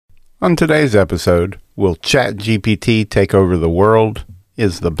On today's episode, will ChatGPT take over the world?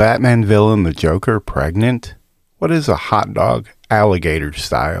 Is the Batman villain the Joker pregnant? What is a hot dog alligator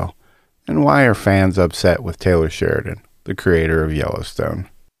style? And why are fans upset with Taylor Sheridan, the creator of Yellowstone?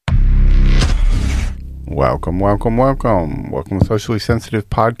 Welcome to Socially Sensitive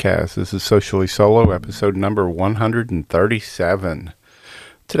Podcast. This is Socially Solo, episode number 137.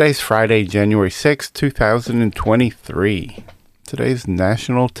 Today's Friday, January 6th, 2023. Today's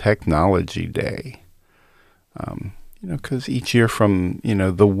National Technology Day. Because each year from,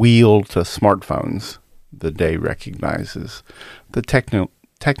 the wheel to smartphones, the day recognizes the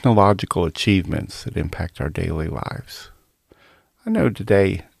technological achievements that impact our daily lives. I know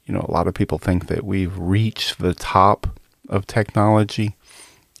today, a lot of people think that we've reached the top of technology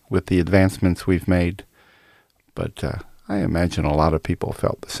with the advancements we've made. But I imagine a lot of people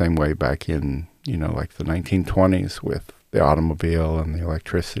felt the same way back in, like the 1920s with the automobile and the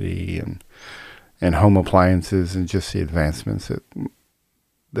electricity and home appliances and just the advancements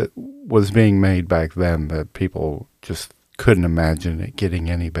that was being made back then, that people just couldn't imagine it getting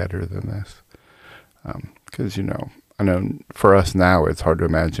any better than this. Because, I know for us now it's hard to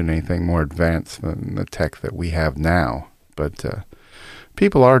imagine anything more advanced than the tech that we have now. But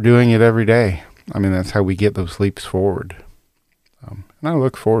people are doing it every day. I mean, that's how we get those leaps forward. And I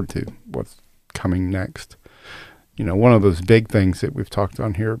look forward to what's coming next. One of those big things that we've talked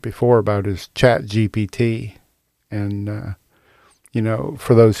on here before about is ChatGPT. And,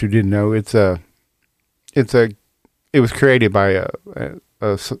 for those who didn't know, it was created by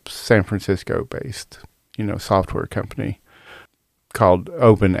a San Francisco based, software company called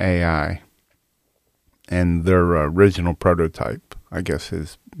OpenAI. And their original prototype, I guess,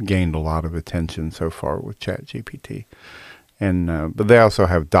 has gained a lot of attention so far with ChatGPT. And, but they also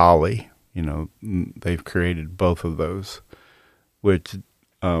have DALL-E. They've created both of those, which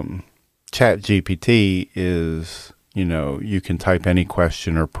ChatGPT is, you can type any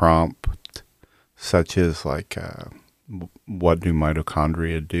question or prompt, such as like, what do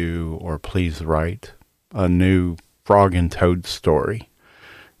mitochondria do? Or please write a new Frog and Toad story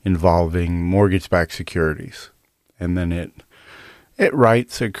involving mortgage-backed securities. And then it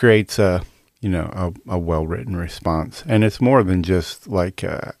creates a well-written response. And it's more than just like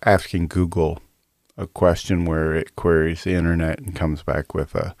asking Google a question where it queries the internet and comes back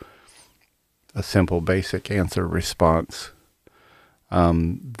with a simple basic answer response.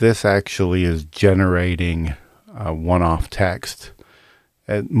 This actually is generating one-off text.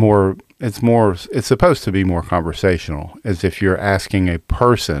 It's supposed to be more conversational, as if you're asking a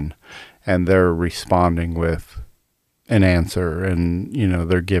person and they're responding with an answer, and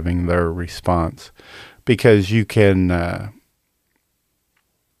they're giving their response, because you can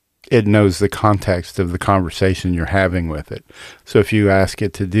it knows the context of the conversation you're having with it. So if you ask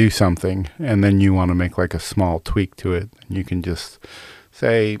it to do something and then you want to make like a small tweak to it, you can just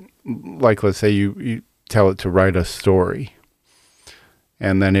say, like, let's say you tell it to write a story,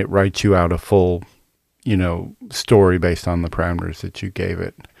 and then it writes you out a full story based on the parameters that you gave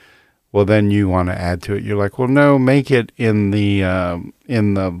it. Well, then you want to add to it. You're like, well, no, make it in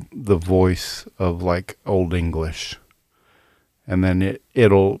the voice of like Old English, and then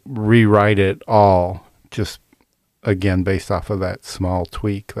it'll rewrite it all, just again based off of that small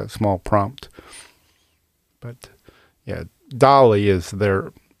tweak, that small prompt. But yeah, DALL-E is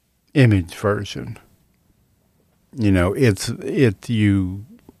their image version. You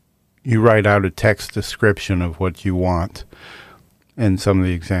write out a text description of what you want. And some of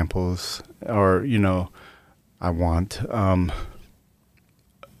the examples are, I want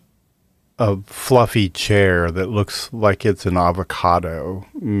a fluffy chair that looks like it's an avocado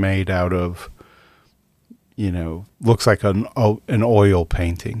made out of, looks like an oil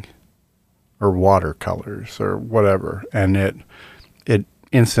painting or watercolors or whatever. And it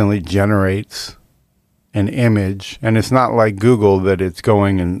instantly generates an image. And it's not like Google that it's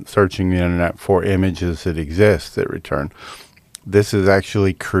going and searching the internet for images that exist that return. This is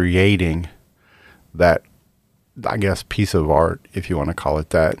actually creating that, I guess, piece of art, if you want to call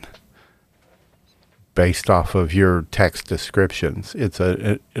it that, based off of your text descriptions. It's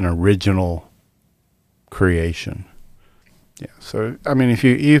an original creation. Yeah. So, I mean, if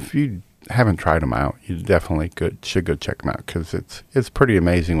you haven't tried them out, you definitely should go check them out, because it's pretty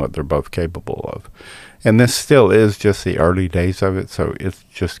amazing what they're both capable of. And this still is just the early days of it, so it's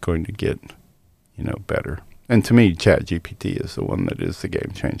just going to get, better. And to me, ChatGPT is the one that is the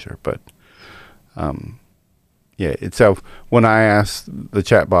game changer. But, itself, when I asked the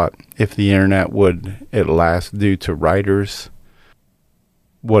chatbot if the internet would at last do to writers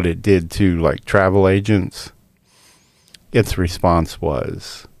what it did to, like, travel agents, its response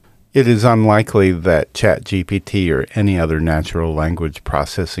was, It is unlikely that ChatGPT or any other natural language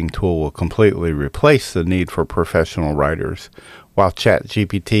processing tool will completely replace the need for professional writers. While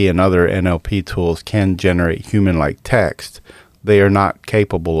ChatGPT and other NLP tools can generate human-like text, they are not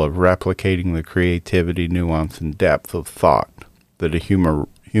capable of replicating the creativity, nuance, and depth of thought that a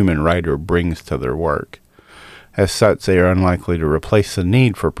human writer brings to their work. As such, they are unlikely to replace the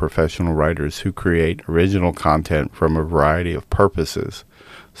need for professional writers who create original content from a variety of purposes,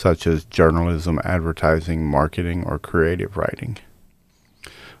 such as journalism, advertising, marketing, or creative writing.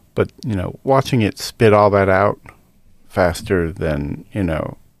 But, watching it spit all that out faster than,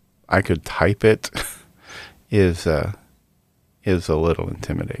 I could type it is a little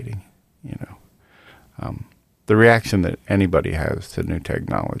intimidating, The reaction that anybody has to new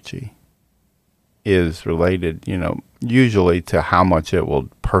technology is related, usually to how much it will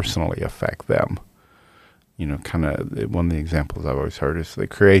personally affect them. Kind of one of the examples I've always heard is the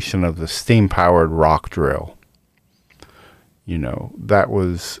creation of the steam-powered rock drill. That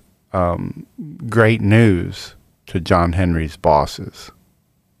was great news to John Henry's bosses,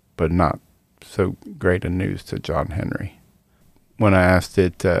 but not so great a news to John Henry. When I asked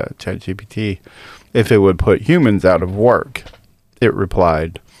it, ChatGPT, if it would put humans out of work, it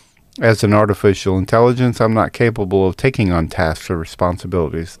replied, "As an artificial intelligence, I'm not capable of taking on tasks or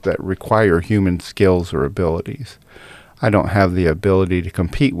responsibilities that require human skills or abilities. I don't have the ability to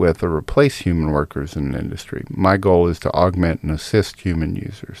compete with or replace human workers in an industry. My goal is to augment and assist human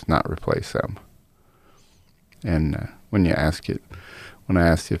users, not replace them." And when I asked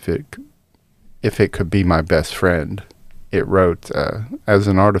if it could be my best friend, it wrote, "As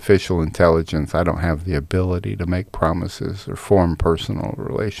an artificial intelligence, I don't have the ability to make promises or form personal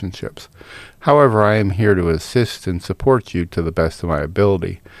relationships. However, I am here to assist and support you to the best of my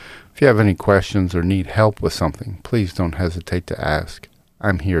ability. If you have any questions or need help with something, please don't hesitate to ask.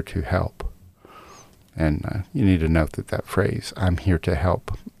 I'm here to help." And you need to note that phrase, "I'm here to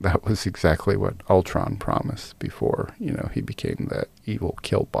help," that was exactly what Ultron promised before, he became that evil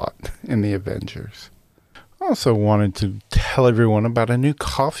killbot in the Avengers. I also wanted to tell everyone about a new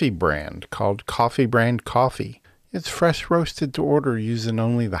coffee brand called Coffee Brand Coffee. It's fresh roasted to order using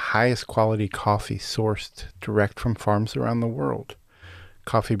only the highest quality coffee sourced direct from farms around the world.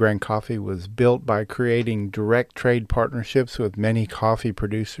 Coffee Brand Coffee was built by creating direct trade partnerships with many coffee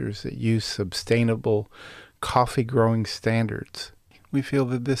producers that use sustainable coffee growing standards. We feel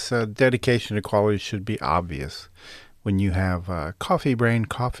that this dedication to quality should be obvious when you have Coffee Brand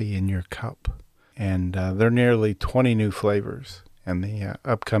Coffee in your cup. And there are nearly 20 new flavors and the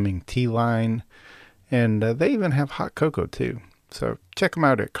upcoming tea line. And they even have hot cocoa too. So check them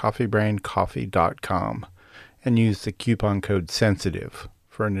out at coffeebrandcoffee.com and use the coupon code SENSITIVE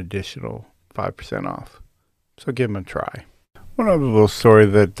for an additional 5% off. So give them a try. One other little story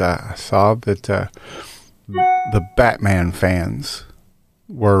that I saw that the Batman fans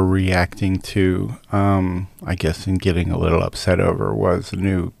were reacting to, I guess, and getting a little upset over was the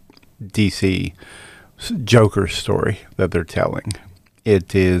new DC Joker story that they're telling.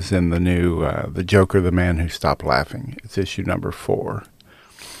 It is in the new The Joker, the Man Who Stopped Laughing. It's issue number 4.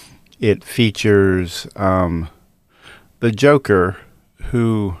 It features the Joker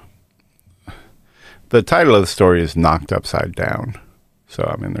who... The title of the story is Knocked Upside Down.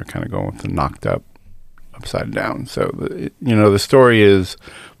 So, they're kind of going with the knocked up, upside down. So, the story is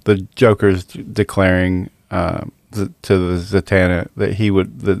the Joker's declaring to the Zatanna that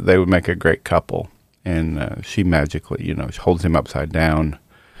they would make a great couple, and she magically, holds him upside down.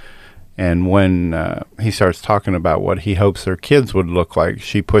 And when he starts talking about what he hopes their kids would look like,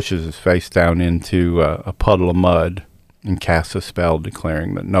 she pushes his face down into a puddle of mud and casts a spell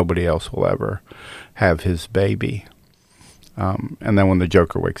declaring that nobody else will ever have his baby. And then when the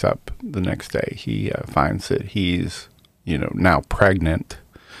Joker wakes up the next day, he finds that he's, now pregnant.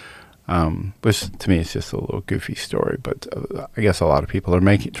 Which to me is just a little goofy story, but I guess a lot of people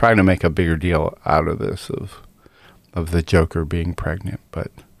are trying to make a bigger deal out of this of the Joker being pregnant.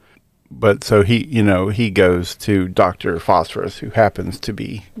 But so he goes to Dr. Phosphorus, who happens to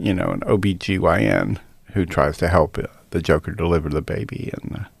be an OBGYN who tries to help the Joker deliver the baby,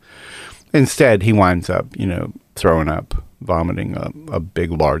 and instead he winds up throwing up, vomiting a big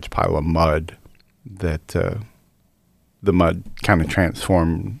large pile of mud that the mud kind of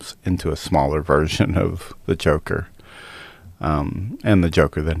transforms into a smaller version of the Joker. And the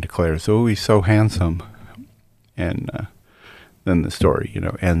Joker then declares, "Oh, he's so handsome." And then the story,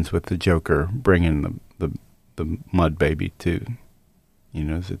 ends with the Joker bringing the mud baby to,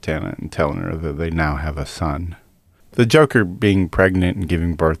 Zatanna and telling her that they now have a son. The Joker being pregnant and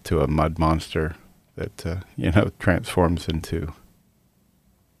giving birth to a mud monster that, transforms into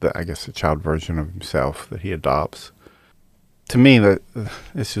I guess the child version of himself that he adopts. To me, that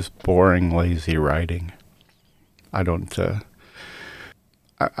it's just boring, lazy writing. I don't.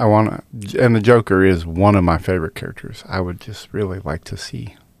 I want to, and the Joker is one of my favorite characters. I would just really like to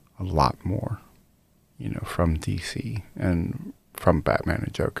see a lot more, from DC and from Batman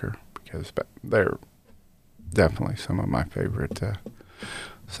and Joker, because they're definitely some of my favorite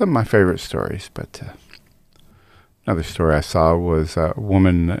stories. But another story I saw was a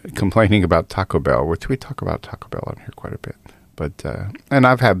woman complaining about Taco Bell, which we talk about Taco Bell on here quite a bit. But and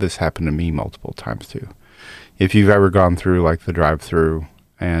I've had this happen to me multiple times too. If you've ever gone through like the drive-through,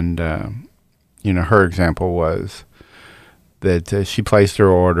 and her example was that she placed her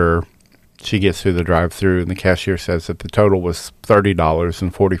order. She gets through the drive-through, and the cashier says that the total was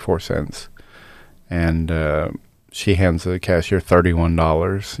 $30.44, and she hands the cashier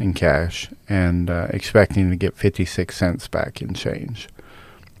 $31 in cash, and expecting to get 56 cents back in change.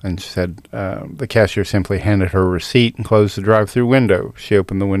 And she said the cashier simply handed her a receipt and closed the drive-through window. She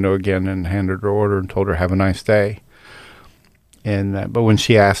opened the window again and handed her order and told her, "Have a nice day." And but when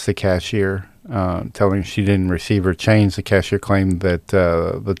she asked the cashier, telling her she didn't receive her change, the cashier claimed that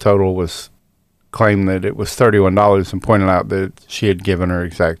the total was that it was $31 and pointed out that she had given her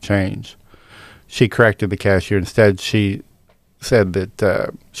exact change. She corrected the cashier. Instead, she said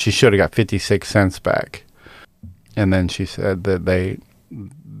that she should have got 56 cents back. And then she said that they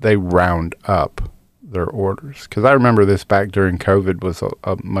round up their orders. Because I remember this back during COVID was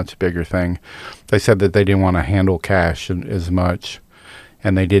a much bigger thing. They said that they didn't want to handle cash as much,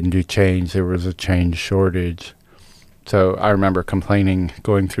 and they didn't do change. There was a change shortage. So I remember complaining,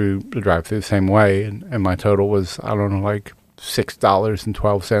 going through the drive-thru the same way, and my total was, I don't know, like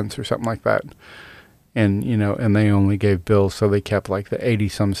 $6.12 or something like that. And, and they only gave bills, so they kept like the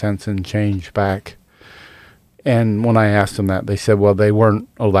 80-some cents in change back. And when I asked them that, they said, well, they weren't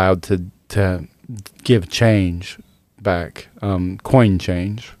allowed to give change back, coin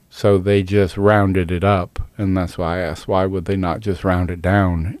change. So they just rounded it up. And that's why I asked, why would they not just round it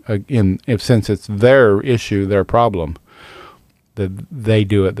down? Since it's their issue, their problem, that they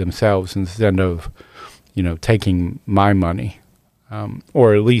do it themselves instead of, taking my money,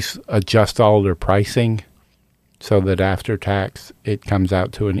 or at least adjust all their pricing so that after tax, it comes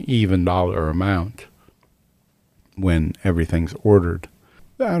out to an even dollar amount when everything's ordered.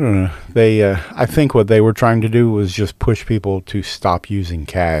 I don't know. I think what they were trying to do was just push people to stop using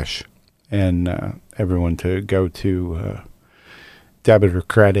cash and everyone to go to debit or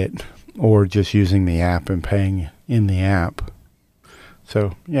credit, or just using the app and paying in the app.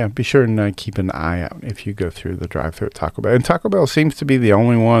 So, yeah, be sure and keep an eye out if you go through the drive-thru at Taco Bell. And Taco Bell seems to be the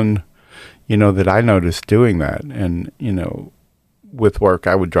only one, that I noticed doing that. And, with work,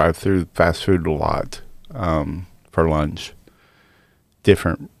 I would drive through fast food a lot for lunch.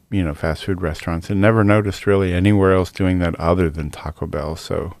 Different, fast food restaurants, and never noticed really anywhere else doing that other than Taco Bell.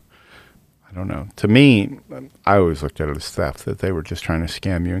 So I don't know. To me, I always looked at it as theft, that they were just trying to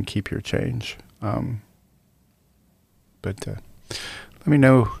scam you and keep your change. But let me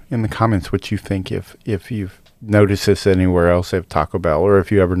know in the comments what you think, if you've noticed this anywhere else at Taco Bell, or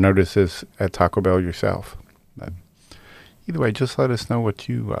if you ever noticed this at Taco Bell yourself. But either way, just let us know what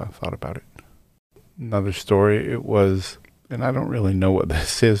you thought about it. Another story, it was, and I don't really know what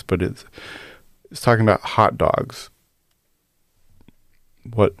this is, but it's talking about hot dogs.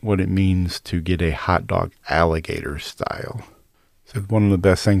 What it means to get a hot dog alligator style. So one of the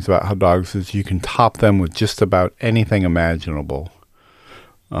best things about hot dogs is you can top them with just about anything imaginable.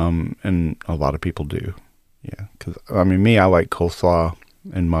 And a lot of people do. Yeah, because, I like coleslaw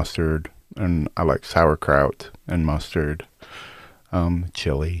and mustard, and I like sauerkraut and mustard,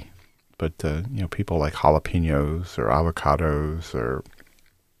 chili. But, people like jalapenos or avocados, or,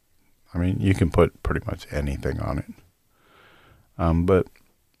 you can put pretty much anything on it. But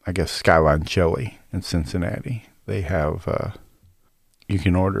I guess Skyline Chili in Cincinnati, they have, you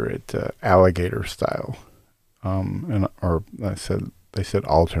can order it alligator style. They said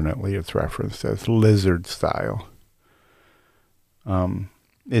alternately it's referenced as lizard style.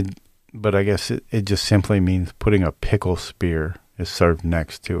 But I guess it just simply means putting a pickle spear is served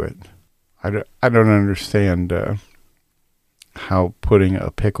next to it. I don't understand how putting a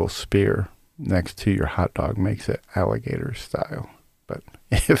pickle spear next to your hot dog makes it alligator style. But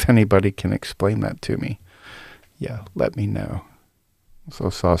if anybody can explain that to me, yeah, let me know. Also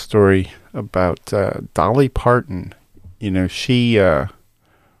saw a story about Dolly Parton. She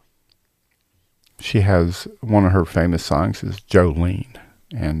has one of her famous songs is Jolene.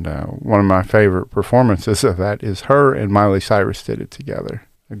 And one of my favorite performances of that is her and Miley Cyrus did it together.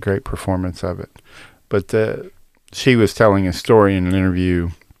 A great performance of it. But she was telling a story in an interview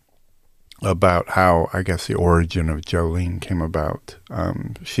about how, I guess, the origin of Jolene came about.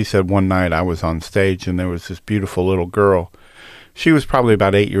 She said one night I was on stage and there was this beautiful little girl. She was probably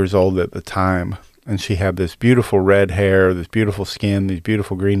about 8 years old at the time, and she had this beautiful red hair, this beautiful skin, these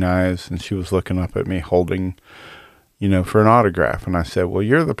beautiful green eyes, and she was looking up at me holding, for an autograph. And I said, well,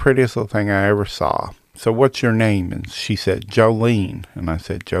 you're the prettiest little thing I ever saw. So what's your name? And she said, Jolene. And I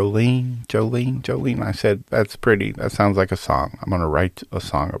said, Jolene, Jolene, Jolene. I said, that's pretty. That sounds like a song. I'm going to write a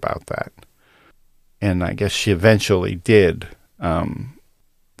song about that. And I guess she eventually did.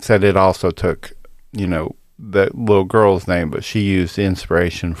 Said it also took, the little girl's name, but she used the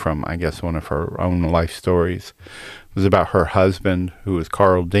inspiration from, I guess, one of her own life stories. It was about her husband, who was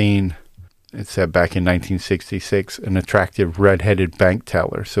Carl Dean. It said back in 1966, an attractive red-headed bank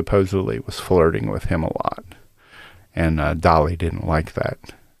teller supposedly was flirting with him a lot. And Dolly didn't like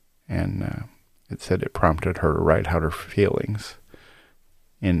that. And it said it prompted her to write out her feelings.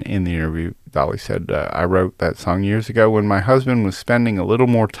 In the interview, Dolly said, I wrote that song years ago when my husband was spending a little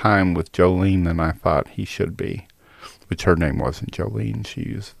more time with Jolene than I thought he should be, which her name wasn't Jolene. She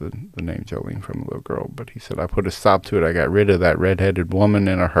used the name Jolene from a little girl. But he said, I put a stop to it. I got rid of that redheaded woman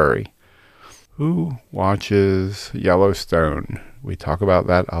in a hurry. Who watches Yellowstone? We talk about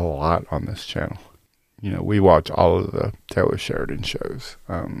that a lot on this channel. We watch all of the Taylor Sheridan shows.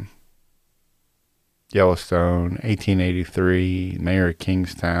 Yellowstone, 1883, Mayor of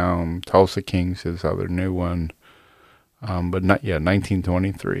Kingstown, Tulsa King's his other new one. But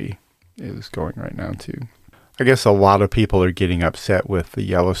 1923 is going right now too. I guess a lot of people are getting upset with the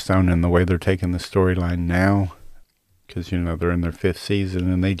Yellowstone and the way they're taking the storyline now. Because, they're in their 5th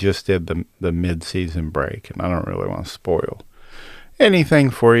season and they just did the mid-season break. And I don't really want to spoil anything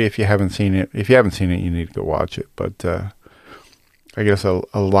for you if you haven't seen it. If you haven't seen it, you need to go watch it. But I guess a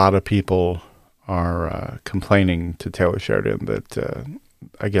lot of people are complaining to Taylor Sheridan that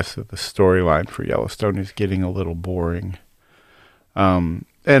I guess that the storyline for Yellowstone is getting a little boring.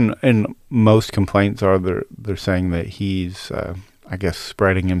 And most complaints are they're saying that he's I guess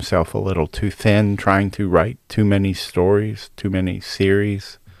spreading himself a little too thin, trying to write too many stories, too many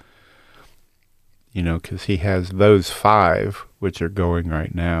series. Because he has those 5 which are going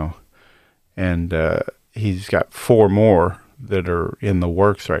right now, and he's got 4 more that are in the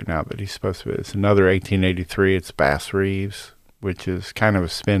works right now that he's supposed to. It's another 1883. It's Bass Reeves, which is kind of a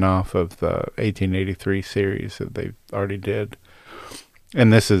spin-off of the 1883 series that they already did.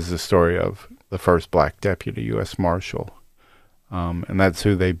 And this is the story of the first black deputy U.S. Marshal. And that's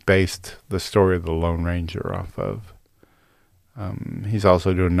who they based the story of the Lone Ranger off of. He's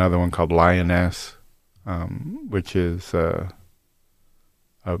also doing another one called Lioness, which is a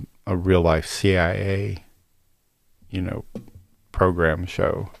real-life CIA, program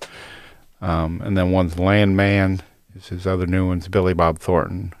show. And then one's Landman is his other new one's. Billy Bob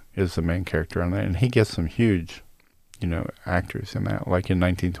Thornton is the main character on that. And he gets some huge, actors in that. Like in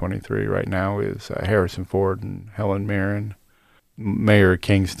 1923 right now is Harrison Ford and Helen Mirren. Mayor of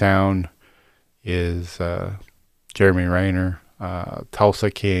Kingstown is Jeremy Renner. Tulsa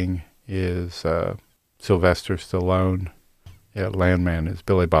King is Sylvester Stallone. Landman is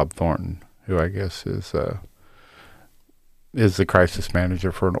Billy Bob Thornton, who I guess is the crisis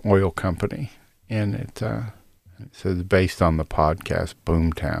manager for an oil company. And it says based on the podcast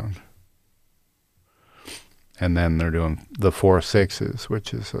Boomtown. And then they're doing the 4 Sixes,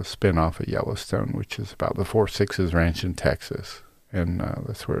 which is a spin-off of Yellowstone, which is about the 4 Sixes ranch in Texas. And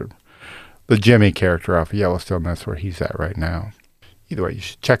that's where the Jimmy character off of Yellowstone, that's where he's at right now. Either way, you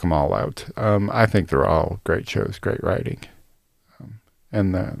should check them all out. I think they're all great shows, great writing.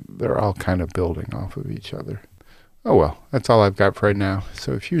 And they're all kind of building off of each other. Oh well, that's all I've got for right now.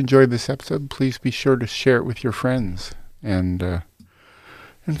 So if you enjoyed this episode, please be sure to share it with your friends and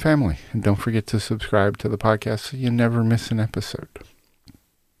family. And don't forget to subscribe to the podcast so you never miss an episode.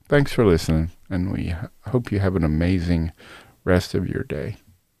 Thanks for listening, and we hope you have an amazing rest of your day.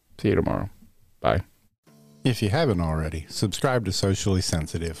 See you tomorrow. Bye. If you haven't already, subscribe to Socially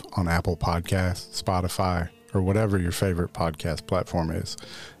Sensitive on Apple Podcasts, Spotify, or whatever your favorite podcast platform is.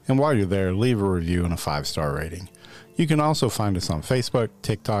 And while you're there, leave a review and a 5-star rating. You can also find us on Facebook,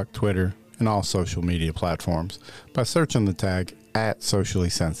 TikTok, Twitter, and all social media platforms by searching the tag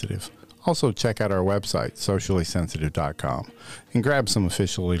 @SociallySensitive. Also, check out our website, sociallysensitive.com, and grab some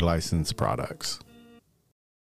officially licensed products.